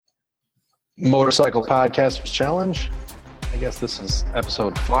Motorcycle Podcasters Challenge. I guess this is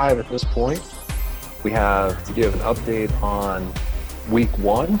episode 5 at this point. We have to give an update on week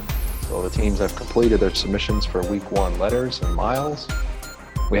 1. So the teams have completed their submissions for week 1 letters and miles.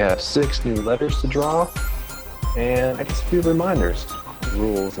 We have 6 new letters to draw, and I guess a few reminders,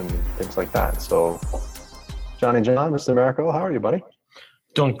 rules, and things like that. So, Johnny John, Mr. Miracle, how are you, buddy?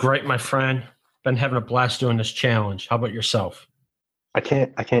 Doing great, my friend. Been having a blast doing this challenge. How about yourself? I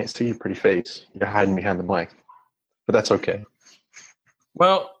can't see your pretty face. You're hiding behind the mic, but that's okay.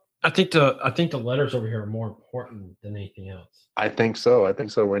 Well, I think the letters over here are more important than anything else. I think so. We're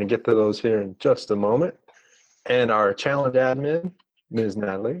going to get to those here in just a moment. And our challenge admin, Ms.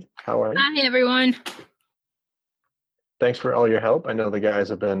 Natalie, how are you? Hi, everyone. Thanks for all your help. I know the guys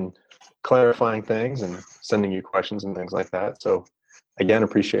have been clarifying things and sending you questions and things like that. So, again,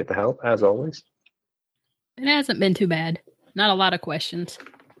 appreciate the help, as always. It hasn't been too bad. Not a lot of questions.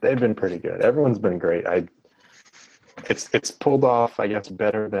 They've been pretty good. Everyone's been great. It's pulled off, I guess,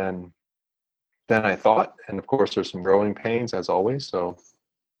 better than I thought. And of course, there's some growing pains as always. So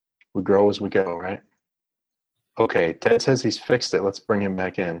we grow as we go, right? Okay, Ted says he's fixed it. Let's bring him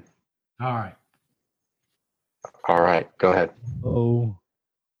back in. All right. All right, go ahead. Oh,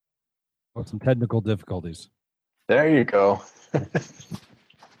 some technical difficulties. There you go.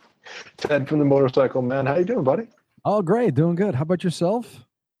 Ted from the Motorcycle Man. How you doing, buddy? Oh, great. Doing good. How about yourself?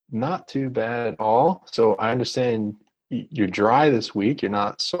 Not too bad at all. So I understand you're dry this week. You're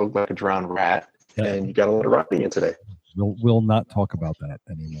not soaked like a drowned rat, and you got a lot of riding in today. We'll not talk about that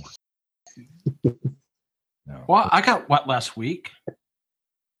anymore. No. Well, I got wet last week.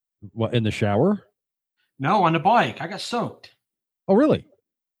 What, in the shower? No, on the bike. I got soaked. Oh, really?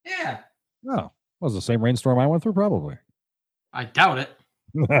 Yeah. Oh, was the same rainstorm I went through? Probably. I doubt it.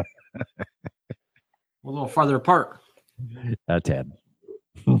 We're a little farther apart. Ted.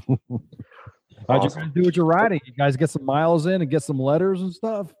 How'd you guys do with your riding? You guys get some miles in and get some letters and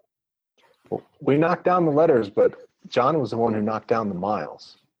stuff? Well, we knocked down the letters, but John was the one who knocked down the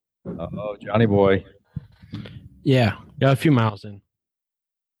miles. Oh, Johnny boy. Yeah, got a few miles in.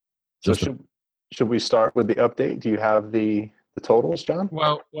 So should we start with the update? Do you have the totals, John?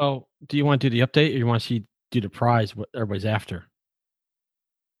 Well, do you want to do the update or you want to do the prize, what everybody's after?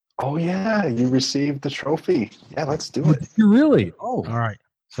 Oh, yeah, you received the trophy. Yeah, let's do it. You really? Oh. All right.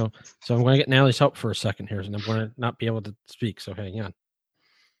 So I'm going to get Natalie's help for a second here, and I'm going to not be able to speak, so hang on.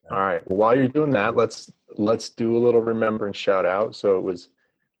 All right. Well, while you're doing that, let's do a little remembrance shout out. So it was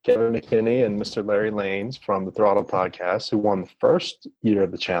Kevin McKinney and Mr. Larry Lanes from the Throttle Podcast who won the first year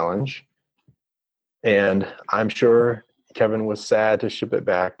of the challenge. And I'm sure Kevin was sad to ship it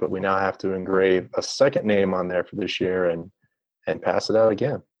back, but we now have to engrave a second name on there for this year and pass it out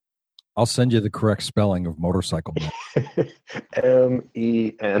again. I'll send you the correct spelling of motorcycle.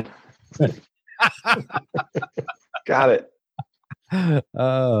 MEN. Got it.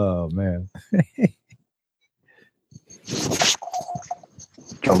 Oh, man.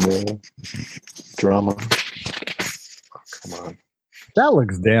 Drama. Oh, come on. That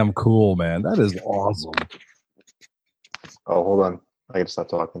looks damn cool, man. That is awesome. Oh, hold on. I gotta stop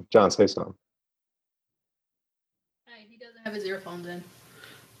talking. John, say something. Hey, he doesn't have his earphones in.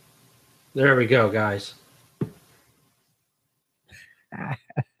 There we go, guys.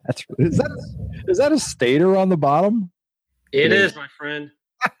 Is that a stator on the bottom? It is, my friend.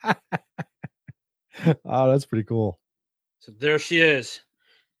 Oh, that's pretty cool. So there she is.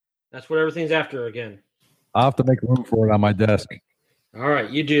 That's what everything's after again. I'll have to make room for it on my desk. All right,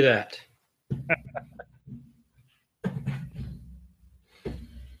 you do that.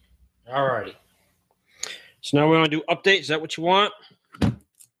 All righty. So now we want to do updates. Is that what you want?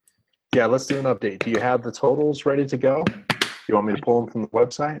 Yeah, let's do an update. Do you have the totals ready to go? You want me to pull them from the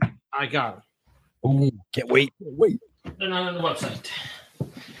website? I got them. Oh, can't wait. They're not on the website.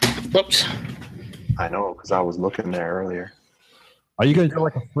 Whoops. I know, because I was looking there earlier. Are you going to do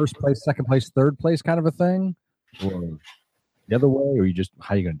like a first place, second place, third place kind of a thing? Or the other way? Or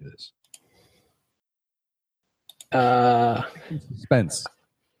how are you going to do this? Suspense.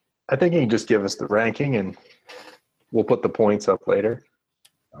 I think you can just give us the ranking and we'll put the points up later.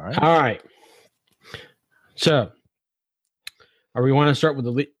 All right. All right. So, are we want to start with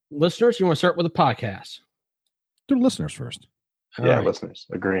the listeners? Or you want to start with the podcast? Do the listeners first. All yeah, right. Listeners.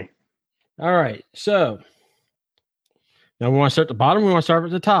 Agree. All right. So, now we want to start at the bottom. We want to start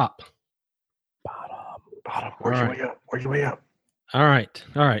at the top. Bottom. Work your way up. All right.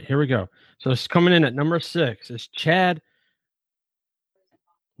 Here we go. So it's coming in at number 6. It's Chad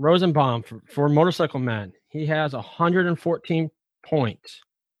Rosenbaum for Motorcycle Man. He has 114 points.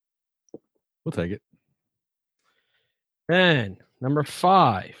 We'll take it. Then number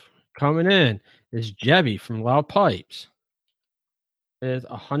 5, Coming in is Jebby from Loud Pipes with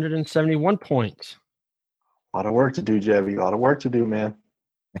 171 points. A lot of work to do, Jebby. A lot of work to do, man.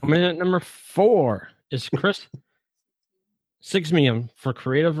 Coming in at number 4 is Chris Sigsmian for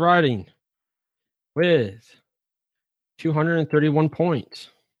Creative Writing with 231 points.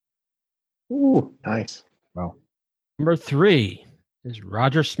 Ooh, nice. Wow. Number 3 is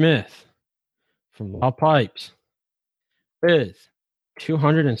Roger Smith from Loud Pipes with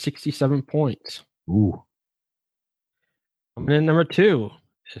 267 points. Ooh. Coming in number 2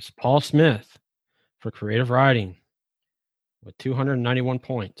 is Paul Smith for Creative Writing with 291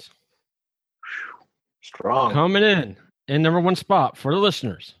 points. Strong. Coming in number 1 spot for the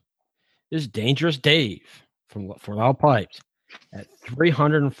listeners is Dangerous Dave for Loud Pipes at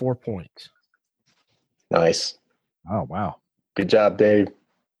 304 points. Nice. Oh, wow. Good job, Dave.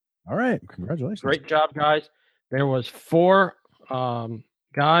 All right. Congratulations. Great job, guys. There was 4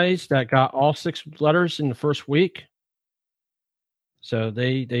 guys that got all 6 letters in the first week. So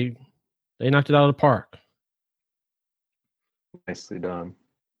they knocked it out of the park. Nicely done.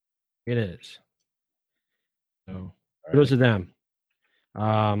 It is. So kudos to them.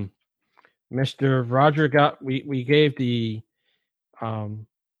 Mr. Roger we gave the it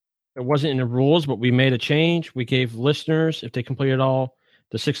wasn't in the rules, but we made a change. We gave listeners, if they completed all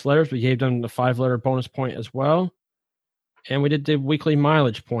the 6 letters, we gave them the 5-letter bonus point as well. And we did the weekly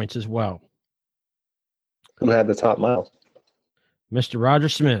mileage points as well. Who had the top miles? Mr. Roger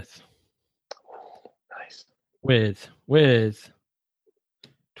Smith Nice. with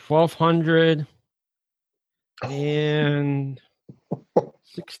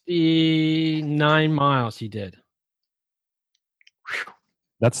 1,269 miles he did.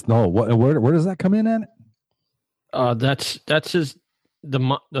 That's no. What? Where does that come in at? That's his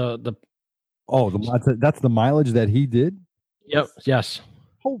the Oh, that's the mileage that he did. Yep. Yes.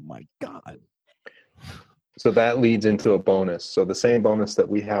 Oh my God. So that leads into a bonus. So the same bonus that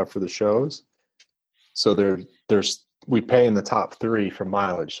we have for the shows. So there's we pay in the top 3 for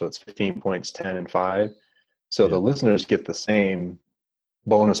mileage. So it's 15 points, 10, and 5. So the listeners get the same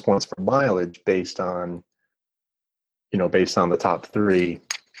bonus points for mileage based on the top 3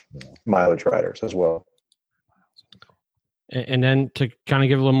 mileage riders as well. And then to kind of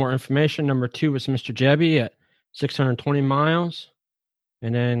give a little more information, number 2 was Mr. Jebby at 620 miles.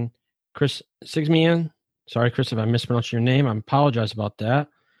 And then Chris Sigsmian, sorry, Chris, if I mispronounced your name, I apologize about that,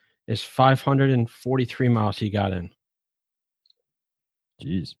 is 543 miles he got in.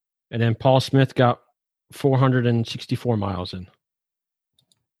 Jeez. And then Paul Smith got 464 miles in.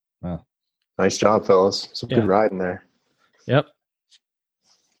 Wow. Nice job, fellas. Some good riding there. Yep.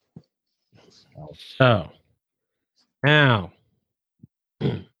 So now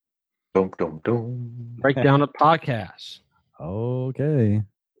Dum, dum, dum. break down the podcast. Okay.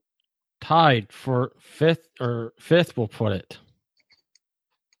 Tied for fifth, we'll put it.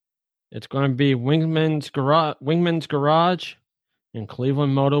 It's going to be Wingman's Garage and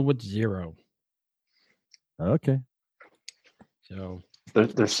Cleveland Moto with 0. Okay. So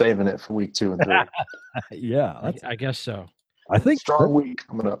They're saving it for week 2 and 3. Yeah. I guess so. I think Strong week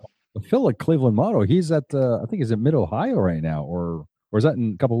coming up. I feel like Cleveland Moto. He's at I think he's at Mid Ohio right now, or is that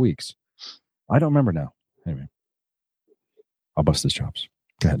in a couple weeks? I don't remember now. Anyway, I'll bust his chops.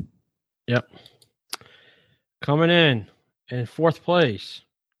 Go ahead. Yep. Coming in 4th place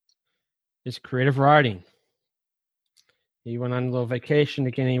is Creative Writing. He went on a little vacation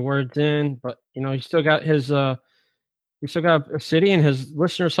to get any words in, but he still got his he still got a city, and his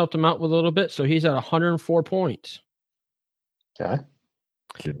listeners helped him out with a little bit, so he's at 104 points. Okay.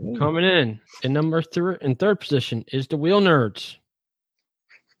 Coming in number 3 in 3rd position is the Wheel Nerds,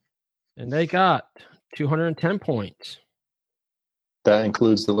 and they got 210 points. That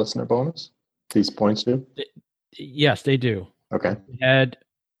includes the listener bonus? These points do? Yes, they do. Okay. We had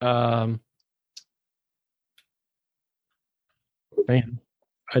man,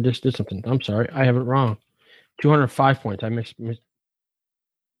 I just did something. I'm sorry. I have it wrong. 205 points. I missed.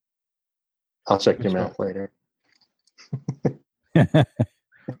 I'll check your math later.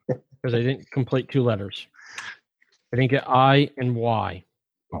 Because I didn't complete 2 letters. I didn't get I and Y.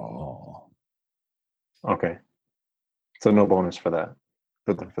 Oh. Okay. So no bonus for that.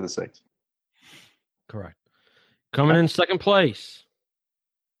 For the 6. Correct. Coming in 2nd place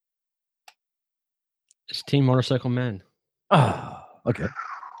is Team Motorcycle Men. Okay.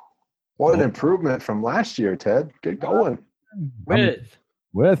 What an improvement from last year, Ted. Get going. With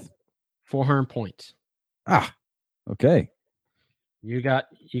 400 points. Okay. You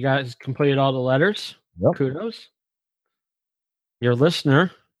guys completed all the letters. Yep. Kudos. Your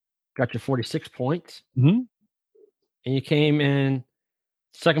listener got your 46 points. Mm-hmm. And you came in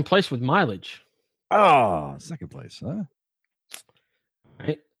Second place with mileage. Oh, second place, huh?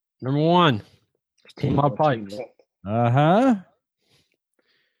 Right. Number 1, Team Hog Pikes Uh-huh.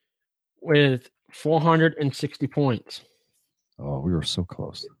 with 460 points. Oh, we were so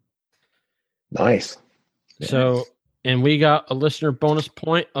close. Nice. So, and we got a listener bonus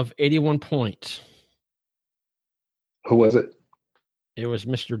point of 81 points. Who was it? It was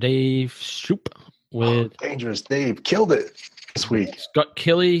Mr. Dave Shoop with Dangerous Dave killed it this week. Scott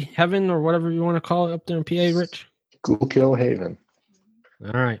Killy Heaven or whatever you want to call it up there in PA, Rich. Cool Kill Haven.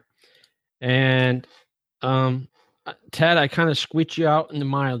 All right. And Ted, I kind of squeaked you out in the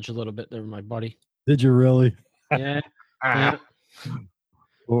mileage a little bit there, my buddy. Did you really? Yeah. Yeah.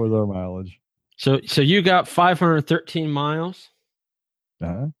 What was our mileage? So you got 513 miles.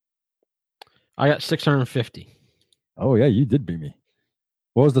 Uh-huh. I got 650. Oh, yeah, you did beat me.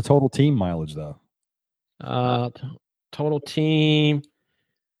 What was the total team mileage, though? Total team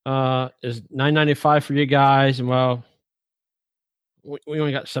is 995 for you guys, and well, we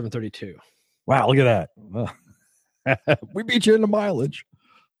only got 732. Wow, look at that. We beat you in the mileage.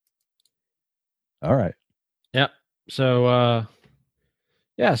 All right. Yep. So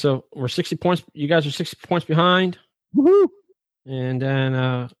yeah, so we're 60 points. You guys are 60 points behind. Woohoo! And then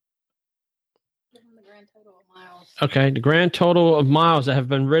The grand total of miles. okay, the grand total of miles that have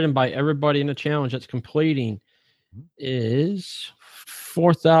been ridden by everybody in the challenge that's completing is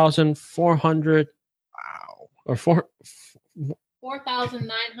 4,400. Wow. Or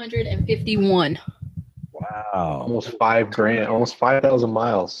 4,951. Wow. Almost $5,000, almost 5,000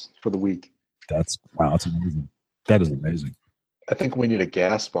 miles for the week. That's amazing. That is amazing. I think we need a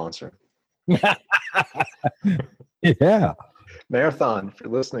gas sponsor. Yeah. Marathon, if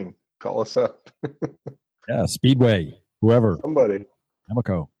you're listening, call us up. Yeah. Speedway, whoever. Somebody.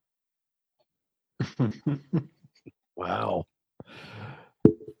 Amoco. Wow.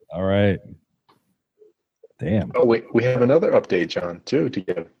 All right. Damn. Oh, wait, we have another update, John, too, to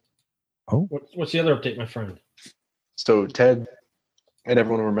give. Oh. what's the other update, my friend? So Ted and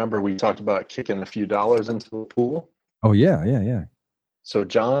everyone remember we talked about kicking a few dollars into the pool. Oh, yeah. So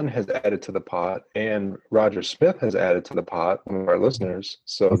John has added to the pot and Roger Smith has added to the pot, one of our listeners.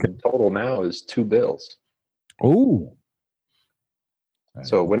 So Okay. the total now is $2. Oh.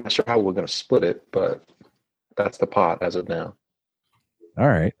 So we're not sure how we're going to split it, but that's the pot as of now. All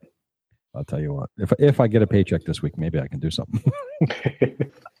right. I'll tell you what. If I get a paycheck this week, maybe I can do something.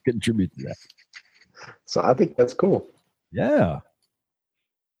 Contribute to that. So I think that's cool. Yeah.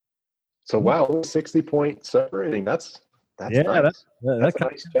 So wow, 60 point separating. That's Yeah, nice. That's a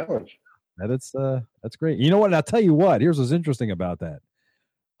nice challenge. That's great. You know what? And I'll tell you what. Here's what's interesting about that.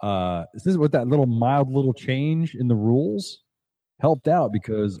 This is what that mild change in the rules helped out,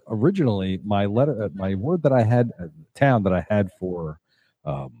 because originally my word that I had, town that I had for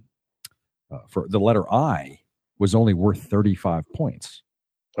the letter I was only worth 35 points.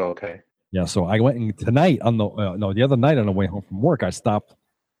 Okay. Yeah, so I went and tonight the other night on the way home from work, I stopped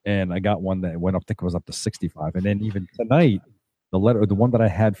and I got one that went up. I think it was up to 65, and then even tonight, the one that I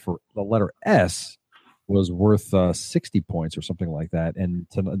had for the letter S was worth 60 points or something like that. And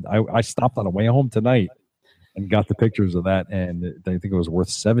I stopped on the way home tonight and got the pictures of that, and I think it was worth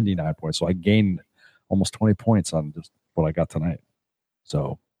 79 points. So I gained almost 20 points on just what I got tonight.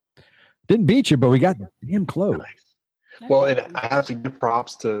 So didn't beat you, but we got damn close. Nice. Well, and I have to give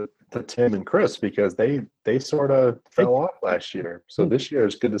props to Tim and Chris, because they sort of fell off last year. So this year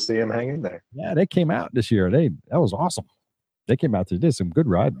it's good to see them hang in there. Yeah, they came out this year. That was awesome. They came out. They did some good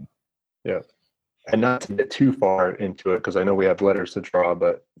riding. Yeah. And not to get too far into it, because I know we have letters to draw,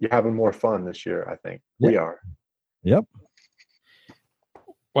 but you're having more fun this year, I think. Yep. We are. Yep.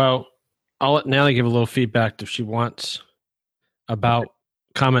 Well, I'll let Nellie give a little feedback if she wants about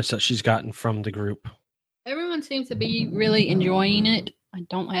comments that she's gotten from the group. Everyone seems to be really enjoying it. I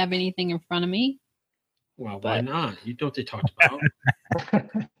don't have anything in front of me. Well, why not? You know what they talked about.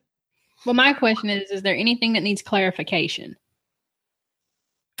 Well, my question is there anything that needs clarification?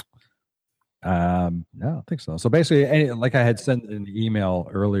 No, I don't think so. So basically, like I had sent an email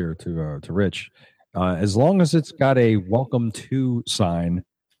earlier to Rich, as long as it's got a welcome to sign,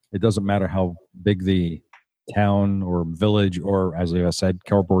 it doesn't matter how big the town or village or, as I said,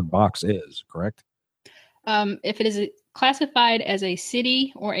 cardboard box is, correct? If it is classified as a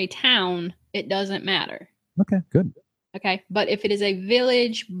city or a town, it doesn't matter. Okay, good. Okay, but if it is a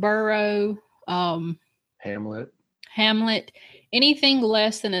village, borough, Hamlet, anything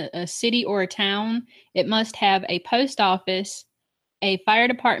less than a city or a town, it must have a post office, a fire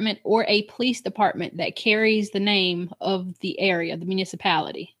department, or a police department that carries the name of the area, the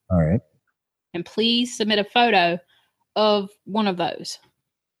municipality. All right. And please submit a photo of one of those.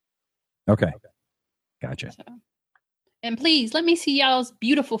 Okay. Gotcha. So. And please let me see y'all's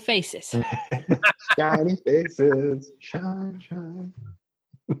beautiful faces. Shiny faces, shine, shine.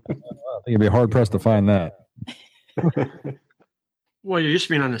 I think it'd be hard pressed to find that. Well, you're used to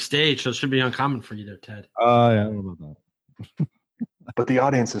being on the stage, so it should be uncommon for you there, Ted. Yeah, I don't know about that. But the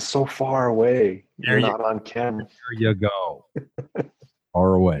audience is so far away. There You're you not on camera. There you go.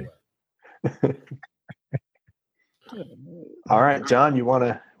 Far away. All right, John, you want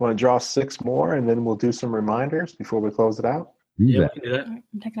to draw 6 more, and then we'll do some reminders before we close it out. Yeah, we can do that. I'm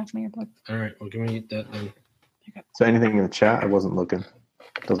taking off my earplug. All right, well, give me that then. So anything in the chat? I wasn't looking.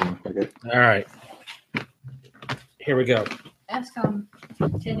 Doesn't look like it. All right. Here we go. Ask Ted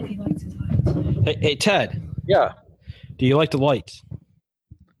if he likes his lights. Hey, Ted. Yeah. Do you like the lights?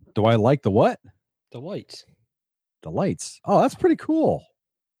 Do I like the what? The lights. The lights. Oh, that's pretty cool.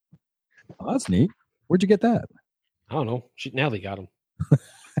 Oh, that's neat. Where'd you get that? I don't know. Natalie got them.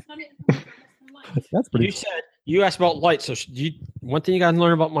 That's pretty You said you asked about lights, so one thing you got to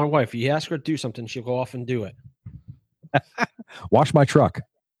learn about my wife: you ask her to do something, she'll go off and do it. Wash my truck.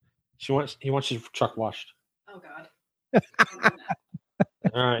 He wants his truck washed. Oh God.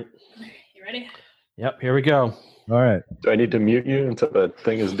 All right. You ready? Yep. Here we go. All right. Do I need to mute you until the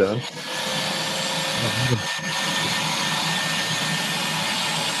thing is done?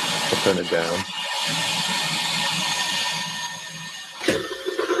 I'll turn it down.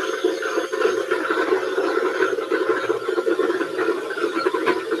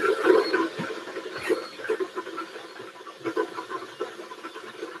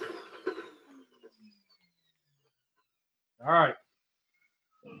 All right.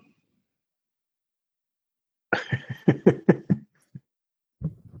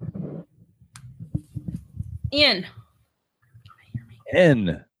 N.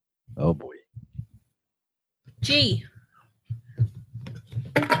 N. Oh boy. G.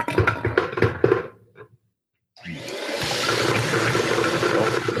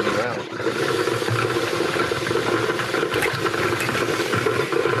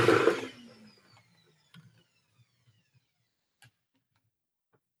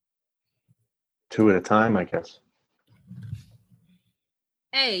 Two at a time, I guess.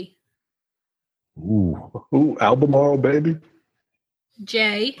 A. Ooh. Albemarle, baby.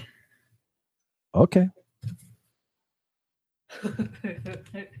 J. Okay.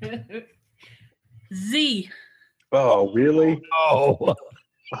 Z. Oh, really? Oh.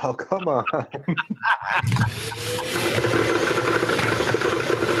 Oh, come on.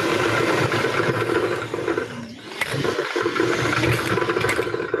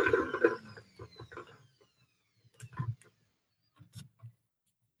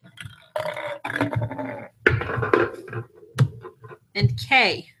 And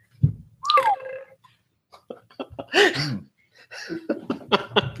K. Did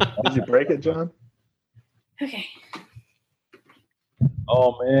you break it, John? Okay.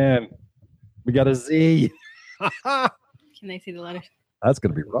 Oh man. We got a Z. Can they see the letters? That's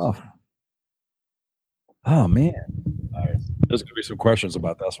gonna be rough. Oh man. All right. There's gonna be some questions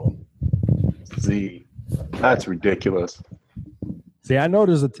about this one. Z. That's ridiculous. See, I know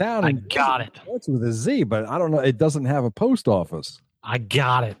there's a town. I got it. Starts with a Z, but I don't know. It doesn't have a post office. I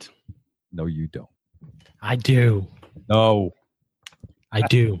got it. No, you don't. I do. No. I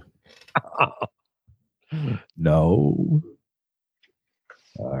do. No.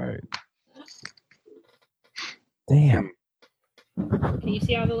 All right. Damn. Can you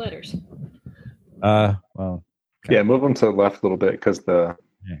see all the letters? Well. Okay. Yeah, move them to the left a little bit because there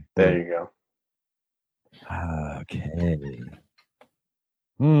you go. Okay.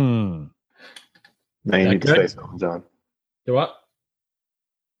 Now you That need to good? say something, John. Do what?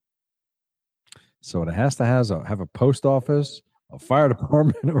 So it has to have a post office, a fire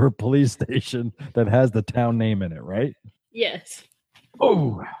department, or a police station that has the town name in it, right? Yes.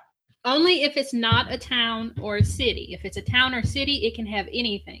 Oh. Only if it's not a town or a city. If it's a town or city, it can have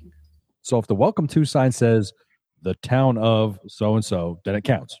anything. So if the welcome to sign says the town of so and so, then it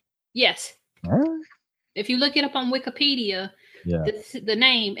counts. Yes. All right. If you look it up on Wikipedia, Yeah. the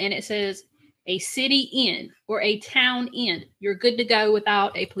name, and it says a city in or a town in, you're good to go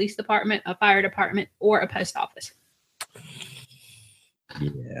without a police department, a fire department, or a post office.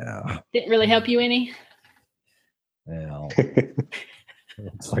 Yeah. Didn't really help you any? Well,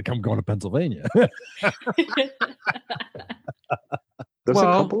 it's like I'm going to Pennsylvania. There's Well-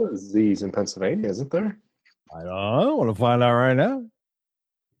 a couple of Z's in Pennsylvania, isn't there? I don't know. I want to find out right now.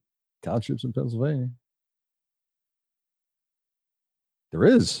 Townships in Pennsylvania. There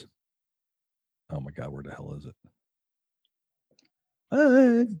is. Oh my God, where the hell is it?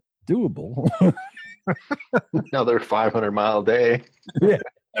 It's doable. Another 500-mile day.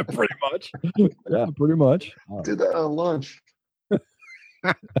 Pretty much. Yeah, pretty much. Oh. Did that on lunch.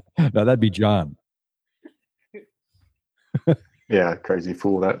 No, that'd be John. Yeah, crazy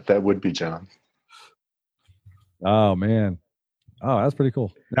fool. That would be John. Oh man. Oh, that's pretty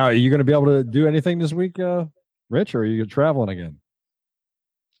cool. Now, are you going to be able to do anything this week, Rich, or are you traveling again?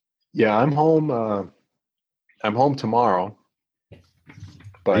 Yeah, I'm home. I'm home tomorrow,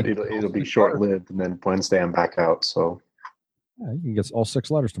 but it'll be short lived, and then Wednesday I'm back out. So yeah, you can get all 6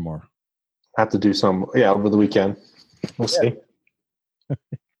 letters tomorrow. I have to do some. Yeah, over the weekend. We'll see.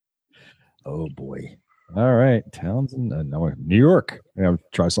 Oh boy. All right, Townsend. No, New York. Yeah,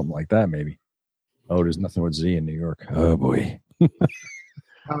 try something like that maybe. Oh, there's nothing with Z in New York. Oh boy.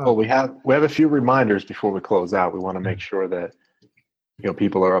 Well, we have a few reminders before we close out. We want to make sure that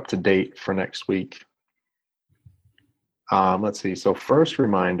people are up to date for next week. Let's see. So first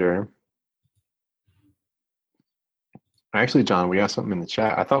reminder. Actually, John, we got something in the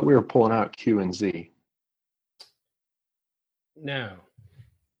chat. I thought we were pulling out Q and Z. No,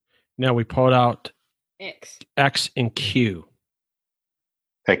 we pulled out X and Q.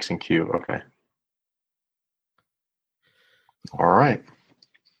 X and Q. Okay. All right.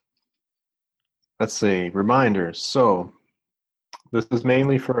 Let's see. Reminders. So this is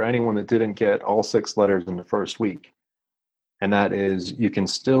mainly for anyone that didn't get all 6 letters in the first week. And that is, you can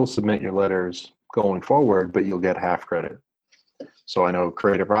still submit your letters going forward, but you'll get half credit. So I know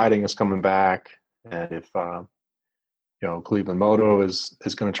creative writing is coming back. And if, Cleveland Moto is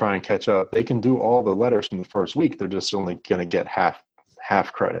going to try and catch up, they can do all the letters from the first week. They're just only going to get half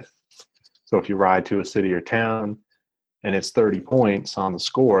credit. So if you ride to a city or town and it's 30 points on the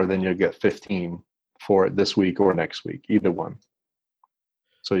score, then you'll get 15 for it this week or next week, either one.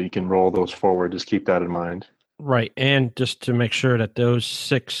 So you can roll those forward. Just keep that in mind. Right. And just to make sure that those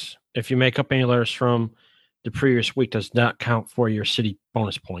 6, if you make up any letters from the previous week, does not count for your city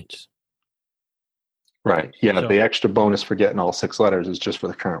bonus points. Right. Yeah. So, the extra bonus for getting all 6 letters is just for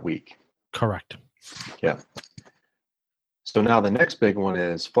the current week. Correct. Yeah. So now the next big one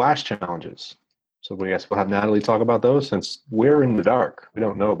is flash challenges. So we guess we'll have Natalie talk about those since we're in the dark. We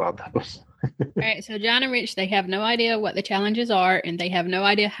don't know about those. All right. So John and Rich, they have no idea what the challenges are, and they have no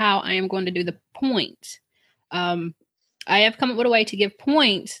idea how I am going to do the points. I have come up with a way to give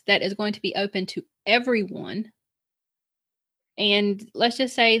points that is going to be open to everyone. And let's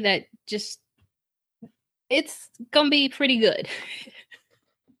just say that it's going to be pretty good.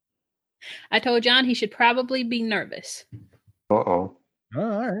 I told John he should probably be nervous. Uh-oh. All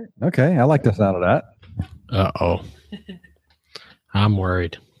right. Okay. I like the sound of that. Uh-oh. I'm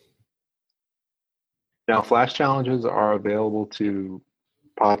worried. Now, flash challenges are available to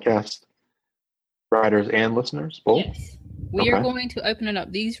podcast writers and listeners, both? Yes. We are going to open it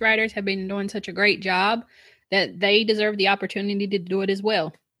up. These writers have been doing such a great job that they deserve the opportunity to do it as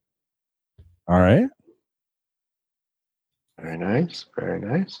well. All right. Very nice. Very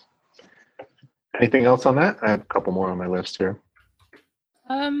nice. Anything else on that? I have a couple more on my list here.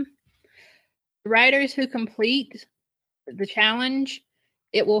 Writers who complete the challenge,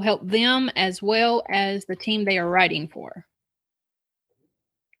 it will help them as well as the team they are writing for.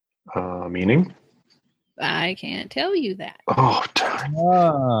 Meaning? I can't tell you that. Oh, darn.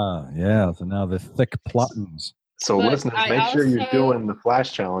 Yeah. So now the thick plottings. So listeners, make sure you're doing the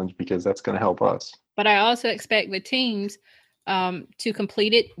flash challenge because that's going to help us. But I also expect the teams to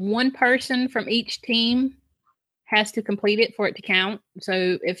complete it. One person from each team has to complete it for it to count.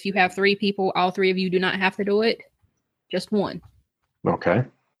 So if you have 3 people, all 3 of you do not have to do it. Just one. Okay.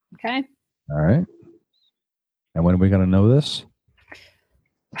 Okay. All right. And when are we going to know this?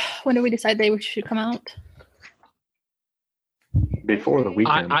 When do we decide they should come out? Before the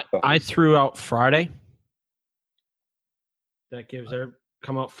weekend. I threw out Friday. That gives their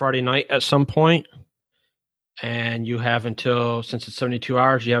come out Friday night at some point. And you have until, since it's 72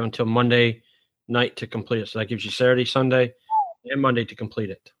 hours, you have until Monday night to complete it. So that gives you Saturday, Sunday, and Monday to complete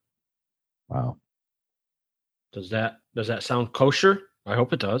it. Wow. Does that sound kosher? I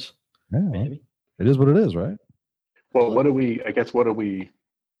hope it does. Yeah, maybe. It is what it is, right? Well, what are we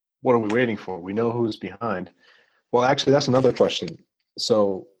waiting for? We know who's behind. Well, actually, that's another question.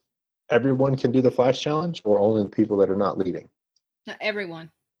 So everyone can do the flash challenge or only the people that are not leading? Not everyone.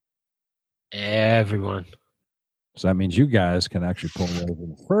 Everyone. So that means you guys can actually pull it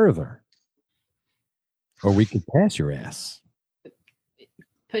even further. Or we could pass your ass.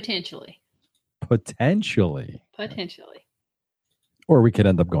 Potentially. Or we could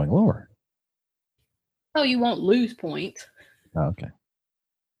end up going lower. Oh, you won't lose points. Oh, okay.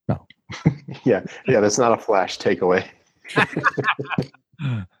 No. Yeah, that's not a flash takeaway.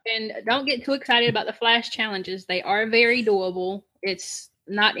 And don't get too excited about the flash challenges. They are very doable.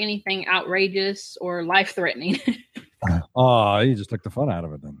 not anything outrageous or life-threatening. Oh, you just took the fun out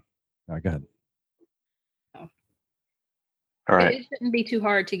of it then. All right, go ahead. All right. It shouldn't be too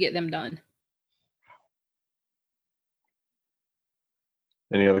hard to get them done.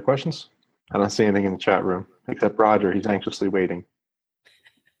 Any other questions? I don't see anything in the chat room except Roger. He's anxiously waiting.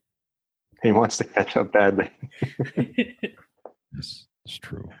 He wants to catch up badly. Yes, it's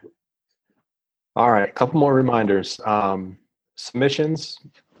true. All right, a couple more reminders. Submissions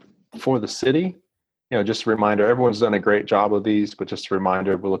for the city. Just a reminder, everyone's done a great job of these, but just a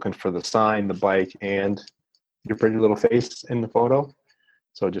reminder, we're looking for the sign, the bike, and your pretty little face in the photo.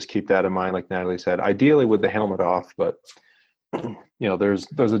 So just keep that in mind, like Natalie said, ideally with the helmet off, but there's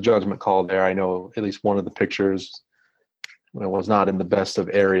a judgment call there. I know at least one of the pictures was not in the best of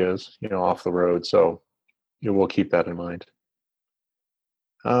areas, off the road. So we'll keep that in mind.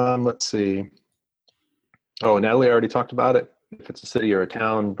 Let's see. Oh, Natalie already talked about it. If it's a city or a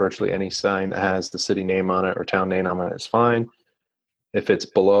town, virtually any sign that has the city name on it or town name on it is fine. If it's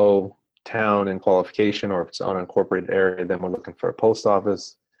below town in qualification or if it's unincorporated area, then we're looking for a post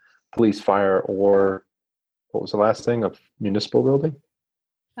office, police, fire, or what was the last thing? A municipal building?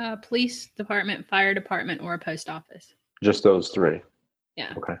 Police department, fire department, or a post office. Just those three.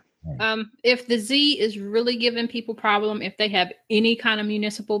 Yeah. Okay. If the Z is really giving people problem, if they have any kind of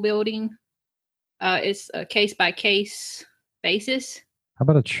municipal building, it's a case by case basis. How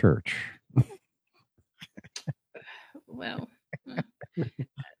about a church? Well,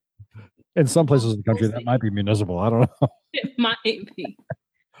 in some places in the country, that might be municipal. I don't know. It might be.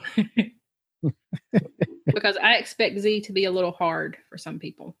 Because I expect Z to be a little hard for some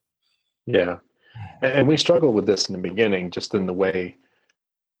people. Yeah. And we struggled with this in the beginning, just in the way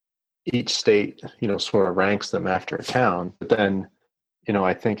each state, sort of ranks them after a town. But then,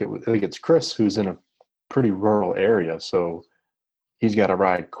 I think it's Chris who's in a pretty rural area. So he's got to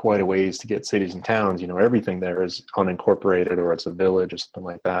ride quite a ways to get cities and towns. Everything there is unincorporated or it's a village or something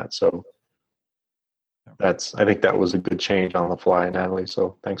like that. So I think that was a good change on the fly, Natalie.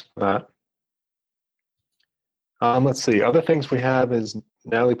 So thanks for that. Let's see. Other things we have is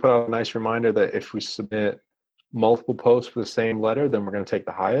Natalie put out a nice reminder that if we submit multiple posts for the same letter, then we're going to take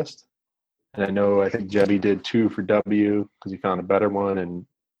the highest. And I think Jebby did 2 for W because he found a better one. And,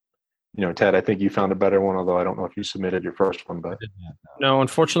 Ted, I think you found a better one, although I don't know if you submitted your first one. But no,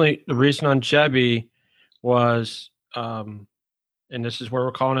 unfortunately, the reason on Jebby was, and this is where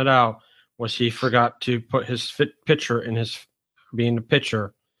we're calling it out, was he forgot to put his picture in his being the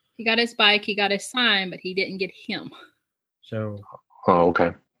pitcher. He got his bike, he got his sign, but he didn't get him. So. Oh,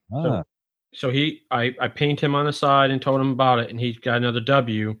 okay. So I pinged him on the side and told him about it, and he got another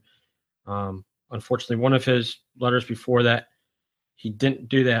W. Unfortunately, one of his letters before that, he didn't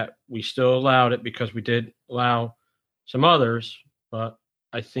do that. We still allowed it because we did allow some others, but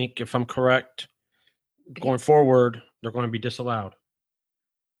I think if I'm correct, going forward, they're going to be disallowed.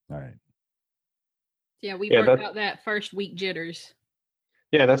 All right. Yeah, we worked out that first week jitters.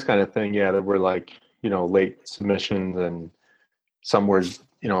 Yeah, that's kind of thing. Yeah, that we're like, late submissions and some were,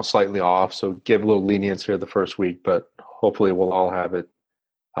 slightly off. So give a little lenience here the first week, but hopefully we'll all have it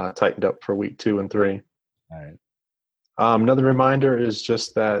tightened up for week 2 and 3. All right. Another reminder is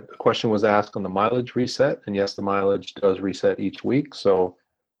just that a question was asked on the mileage reset. And yes, the mileage does reset each week. So,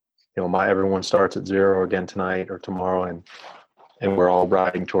 everyone starts at 0 again tonight or tomorrow. And we're all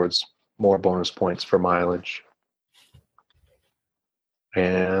riding towards more bonus points for mileage.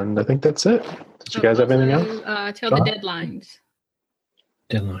 And I think that's it. Did you guys have anything else? Tell the deadlines.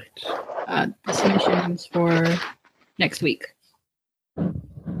 The submissions for next week.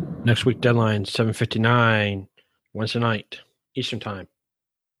 Next week deadline 7:59 Wednesday night Eastern time.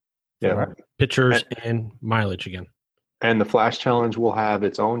 Yeah. Pictures and mileage again. And the Flash Challenge will have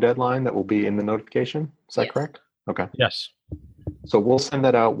its own deadline that will be in the notification. Is that correct? Okay. Yes. So we'll send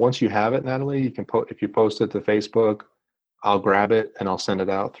that out once you have it, Natalie. You can if you post it to Facebook, I'll grab it and I'll send it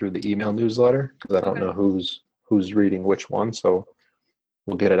out through the email newsletter because I don't know who's reading which one. So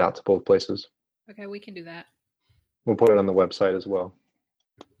we'll get it out to both places. Okay, we can do that. We'll put it on the website as well.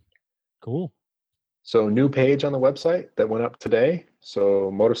 Cool. So new page on the website that went up today. So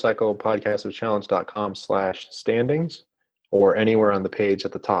motorcyclepodcasterchallenge.com/standings or anywhere on the page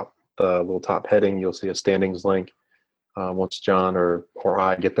at the top, the little top heading, you'll see a standings link. Once John or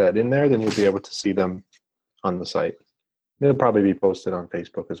I get that in there, then you'll be able to see them on the site. It'll probably be posted on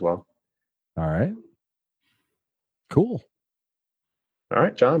Facebook as well. All right. Cool. All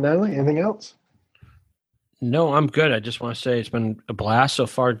right, John, Natalie, anything else? No, I'm good. I just want to say it's been a blast so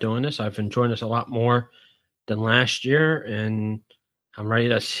far doing this. I've enjoyed this a lot more than last year, and I'm ready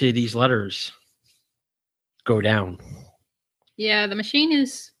to see these letters go down. Yeah, the machine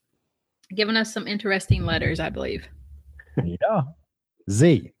is giving us some interesting letters, I believe. Yeah.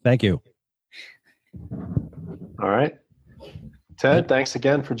 Z, thank you. All right. Ted, thanks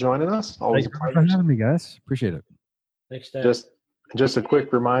again for joining us. Always a Thank you pleasure. for having me, guys. Appreciate it. Thanks, Dad. Just a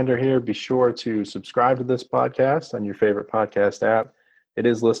quick reminder here, be sure to subscribe to this podcast on your favorite podcast app. It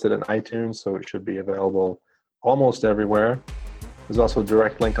is listed in iTunes, so it should be available almost everywhere. There's also a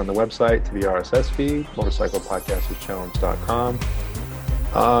direct link on the website to the RSS feed, motorcyclepodcasterschallenge.com.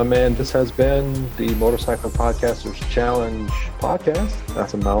 And this has been the Motorcycle Podcasters Challenge podcast.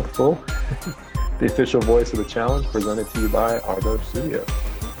 That's a mouthful. The official voice of the challenge, presented to you by Argo Studio.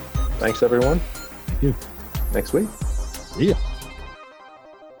 Thanks, everyone. Thank you. Next week. Yeah.